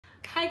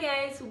Hi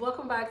guys,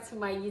 welcome back to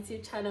my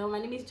YouTube channel. My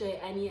name is Joy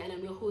Annie and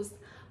I'm your host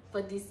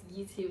for this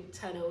YouTube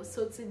channel.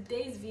 So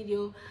today's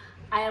video,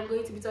 I am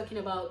going to be talking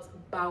about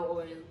bao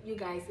oil. You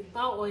guys,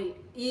 bao oil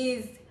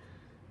is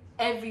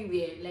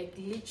everywhere, like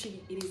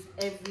literally it is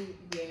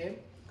everywhere.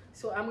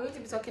 So I'm going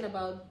to be talking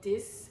about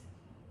this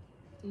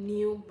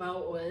new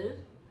bao oil,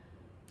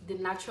 the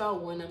natural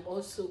one. I'm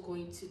also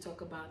going to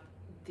talk about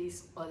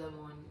this other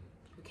one,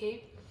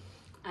 okay?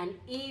 And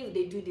if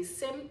they do the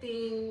same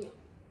thing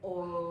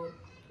or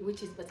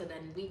which is better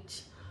than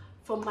which,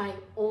 from my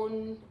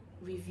own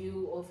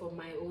review or from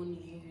my own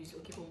use,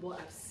 okay, from what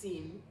I've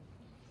seen.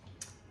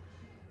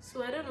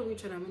 So I don't know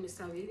which one I'm going to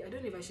start with. I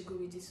don't know if I should go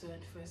with this one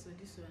first or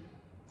this one.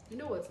 You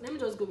know what, let me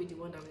just go with the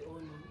one that we all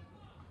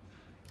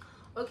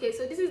know. Okay,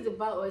 so this is the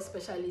bao oil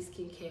specialist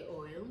skincare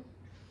oil,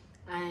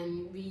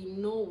 and we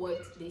know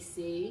what they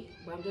say,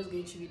 but I'm just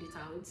going to read it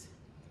out.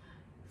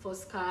 For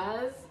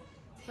scars,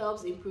 it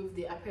helps improve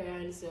the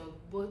appearance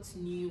of both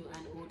new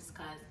and old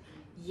scars.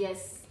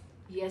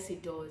 Yes,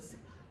 it does.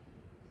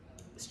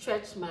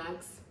 Stretch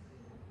marks,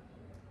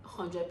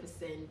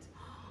 100%.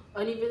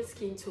 Uneven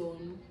skin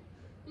tone,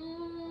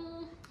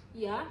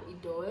 yeah, it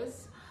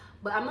does.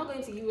 But I'm not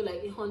going to give you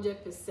like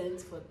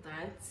 100% for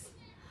that.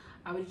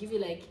 I will give you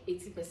like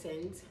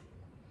 80%.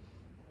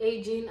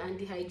 Aging and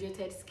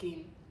dehydrated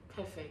skin,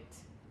 perfect.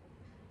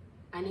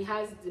 And it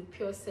has the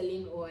pure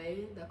selling oil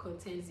that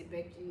contains the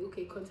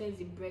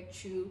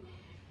breakthrough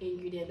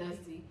ingredient. That's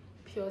the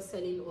pure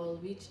selling oil,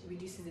 which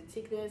reduces the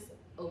thickness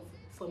of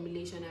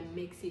formulation and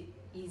makes it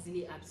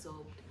easily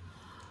absorbed.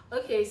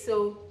 Okay,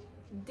 so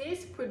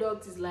this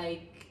product is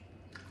like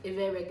a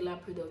very regular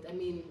product. I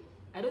mean,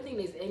 I don't think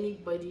there's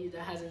anybody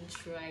that hasn't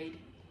tried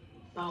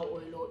bao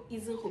oil or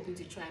isn't hoping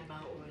to try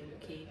bao oil,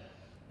 okay,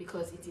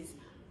 because it is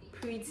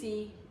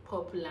pretty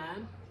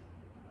popular.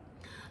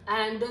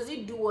 And does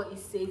it do what it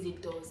says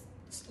it does?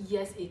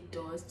 Yes, it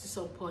does. To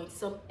some point,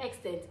 some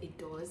extent it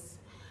does,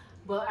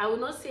 but I will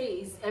not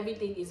say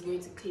everything is going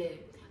to clear.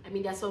 I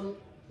mean, there's some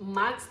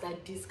marks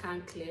that this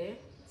can't clear.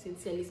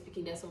 Sincerely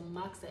speaking, there's some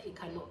marks that it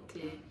cannot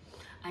clear,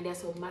 and there's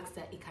some marks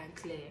that it can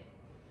clear.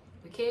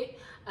 Okay,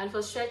 and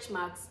for stretch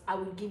marks, I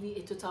will give you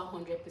a total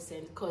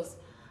 100%, because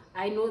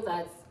I know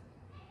that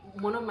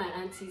one of my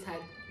aunties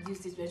had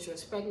used this when she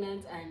was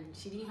pregnant and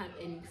she didn't have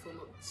any form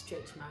of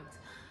stretch marks.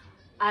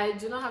 I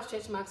do not have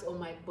stretch marks on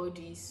my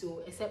body,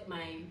 so except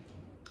my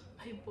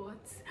butt.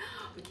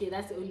 Okay,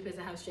 that's the only place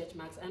I have stretch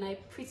marks, and I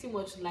pretty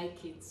much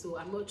like it, so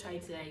I'm not trying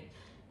to like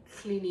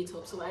clean it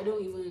up. So I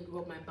don't even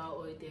rub my bao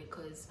oil there,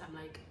 because I'm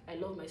like, I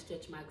love my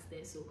stretch marks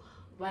there, so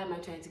why am I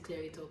trying to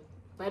clear it up?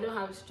 But I don't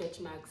have stretch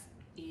marks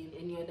in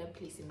any other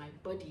place in my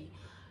body,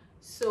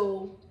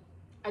 so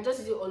I just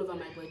use it all over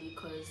my body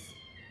because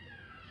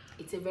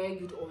it's a very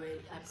good oil.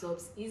 It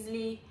absorbs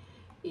easily.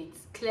 It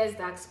clears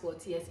dark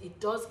spots. Yes, it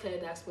does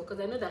clear dark spots, because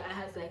I know that I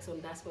have like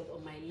some dark spots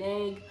on my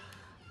leg,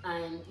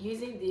 and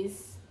using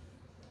this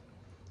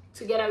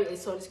together with a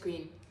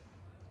sunscreen,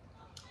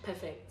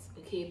 perfect.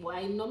 Okay, but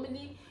I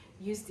normally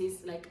use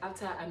this like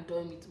after I'm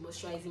done with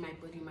moisturizing my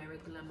body, my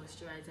regular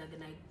moisturizer,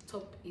 then I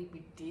top it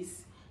with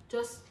this,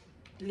 just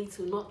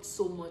little, not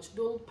so much.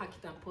 Don't pack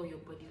it and pour your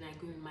body, and I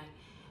go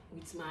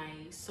with my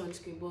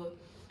sunscreen. But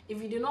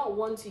if you do not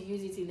want to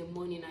use it in the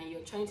morning and you're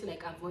trying to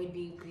like avoid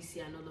being greasy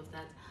and all of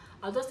that,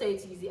 I'll just tell you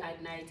to use it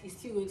at night. It's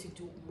still going to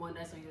do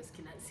wonders on your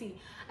skin. And see,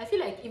 I feel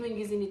like even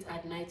using it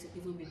at night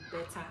will even be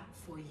better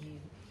for you.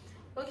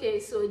 Okay,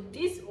 so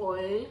this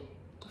oil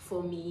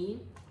for me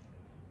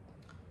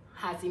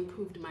has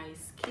improved my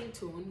skin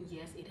tone.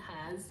 Yes, it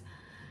has.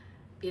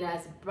 It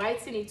has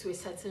brightened it to a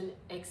certain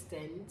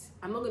extent.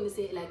 I'm not going to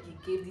say like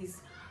it gave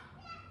this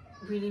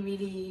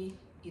really,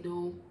 you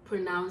know,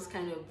 pronounced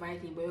kind of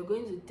brightening, but you're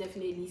going to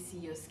definitely see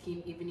your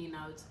skin evening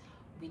out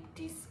with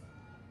this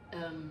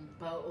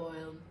bao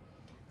oil,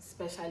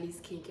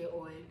 specialist skincare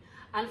oil.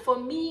 And for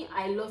me,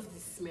 I love the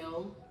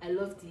smell, I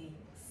love the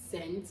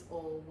scent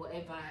or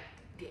whatever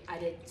they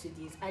added to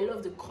this. I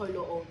love the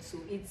color also.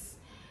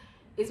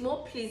 It's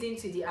more pleasing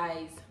to the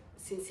eyes.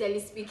 Sincerely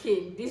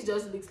speaking, this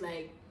just looks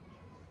like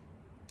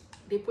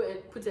they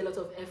put a lot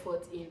of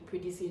effort in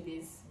producing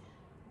this,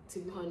 to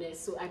be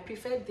honest. So I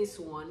prefer this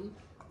one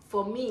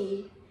for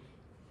me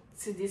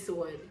to this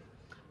one.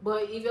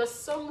 But if you're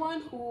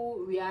someone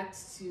who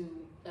reacts to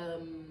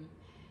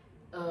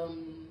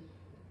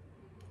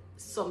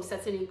some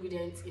certain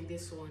ingredients in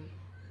this one,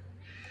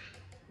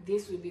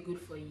 this will be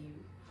good for you.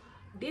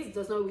 This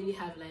does not really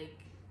have like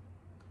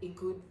a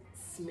good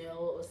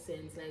smell or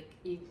scent, like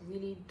it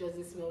really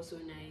doesn't smell so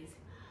nice.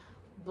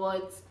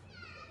 But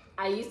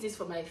I use this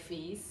for my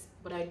face,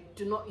 but I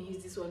do not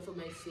use this one for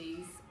my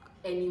face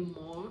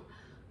anymore,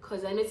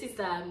 because I noticed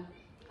that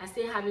I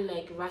still having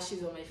like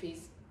rashes on my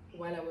face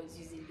while I was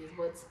using this.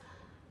 But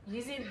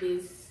using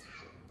this,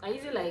 I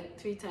use it like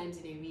 3 times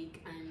in a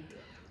week, and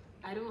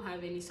I don't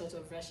have any sort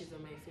of rashes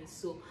on my face.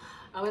 So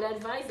I would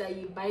advise that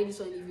you buy this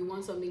one if you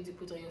want something to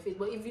put on your face.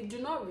 But if you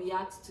do not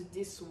react to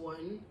this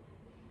one,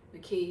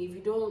 okay, if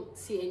you don't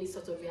see any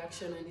sort of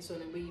reaction on this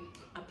one and when you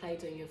apply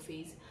it on your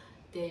face,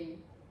 then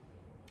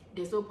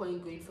there's no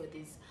point going for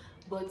this.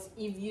 But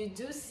if you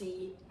do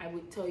see, I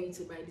would tell you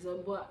to buy this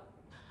one. But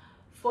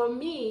for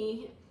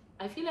me,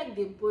 I feel like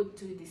they both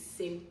do the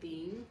same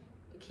thing.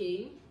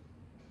 Okay,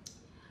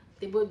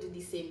 they both do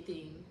the same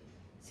thing,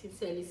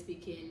 sincerely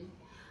speaking.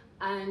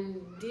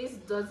 And this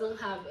doesn't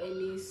have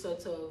any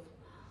sort of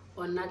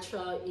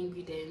unnatural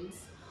ingredients,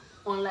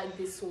 unlike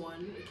this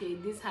one. Okay,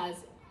 this has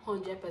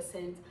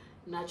 100%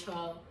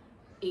 natural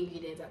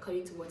ingredients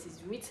according to what is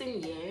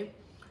written here.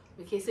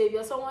 Okay, so if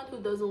you're someone who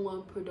doesn't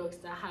want products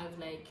that have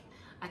like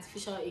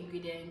artificial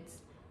ingredients,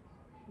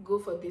 go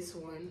for this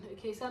one.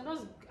 Okay, so I'm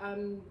just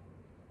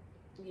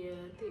yeah,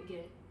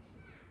 get.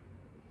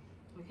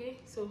 Okay,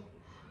 so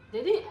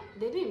they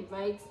didn't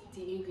write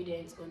the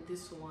ingredients on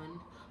this one,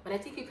 but I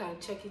think you can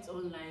check it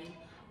online.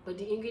 But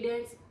the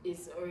ingredients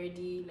is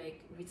already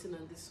like written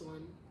on this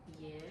one.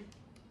 Yeah,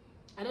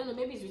 I don't know,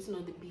 maybe it's written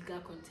on the bigger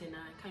container,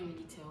 I can't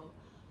really tell.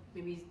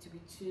 Maybe it to be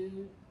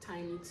too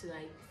tiny to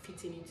like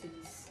fit in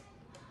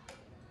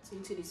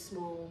into the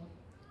small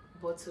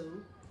bottle.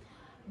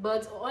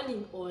 But all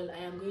in all, I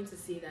am going to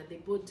say that they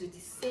both do the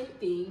same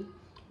thing,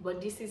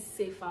 but this is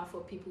safer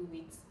for people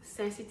with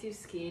sensitive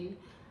skin.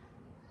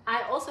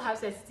 I also have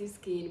sensitive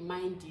skin,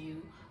 mind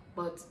you,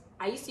 but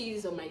I used to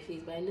use it on my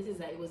face, but I noticed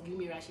that it was giving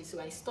me rashes, so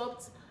I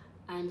stopped.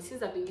 And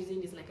since I've been using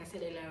this, like I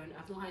said earlier on,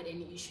 I've not had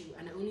any issue,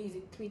 and I only use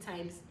it 3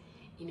 times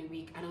in a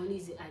week, and I only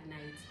use it at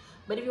night.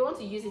 But if you want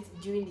to use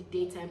it during the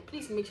daytime,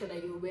 please make sure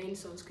that you're wearing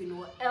sunscreen,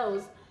 or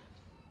else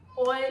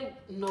oil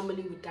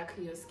normally will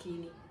darken your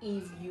skin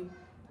if you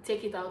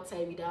take it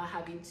outside without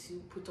having to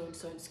put on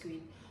sunscreen.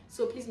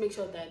 So please make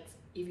sure that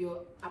if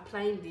you're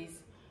applying this,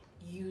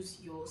 use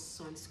your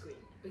sunscreen.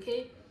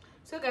 Okay,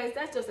 so guys,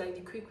 that's just like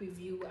the quick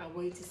review I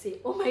wanted to say.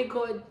 Oh my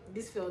god,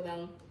 this fell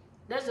down.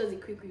 That's just a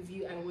quick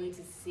review I wanted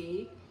to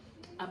say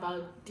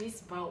about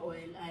this brow oil.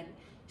 And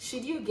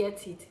should you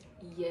get it,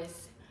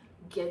 yes,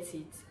 get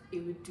it.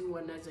 It will do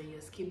wonders on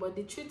your skin. But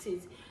the truth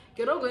is,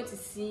 you're not going to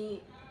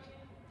see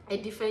a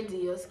difference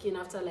in your skin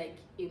after like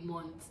a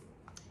month.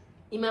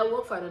 It might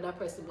work for another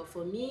person, but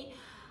for me,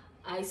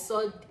 I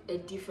saw a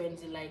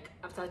difference in like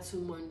after 2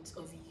 months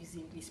of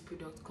using this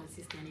product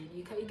consistently.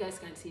 You guys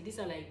can see these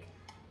are like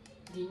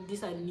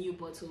these are new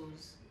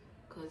bottles,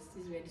 because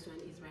this is where this one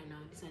is right now.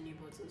 These are new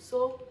bottles,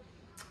 so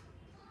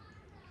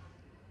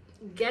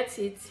get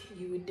it.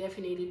 You would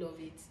definitely love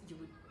it. You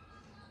would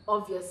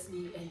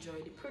obviously enjoy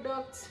the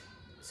product.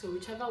 So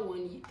whichever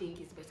one you think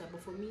is better,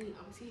 but for me,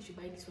 I would say you should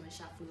buy this one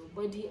sharp for your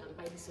body and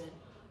buy this one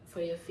for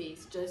your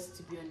face, just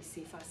to be on the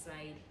safer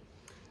side.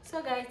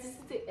 So guys, this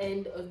is the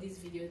end of this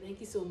video.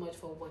 Thank you so much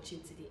for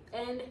watching to the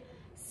end.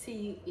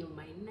 See you in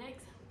my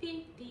next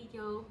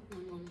video.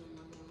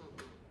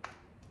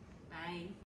 Bye.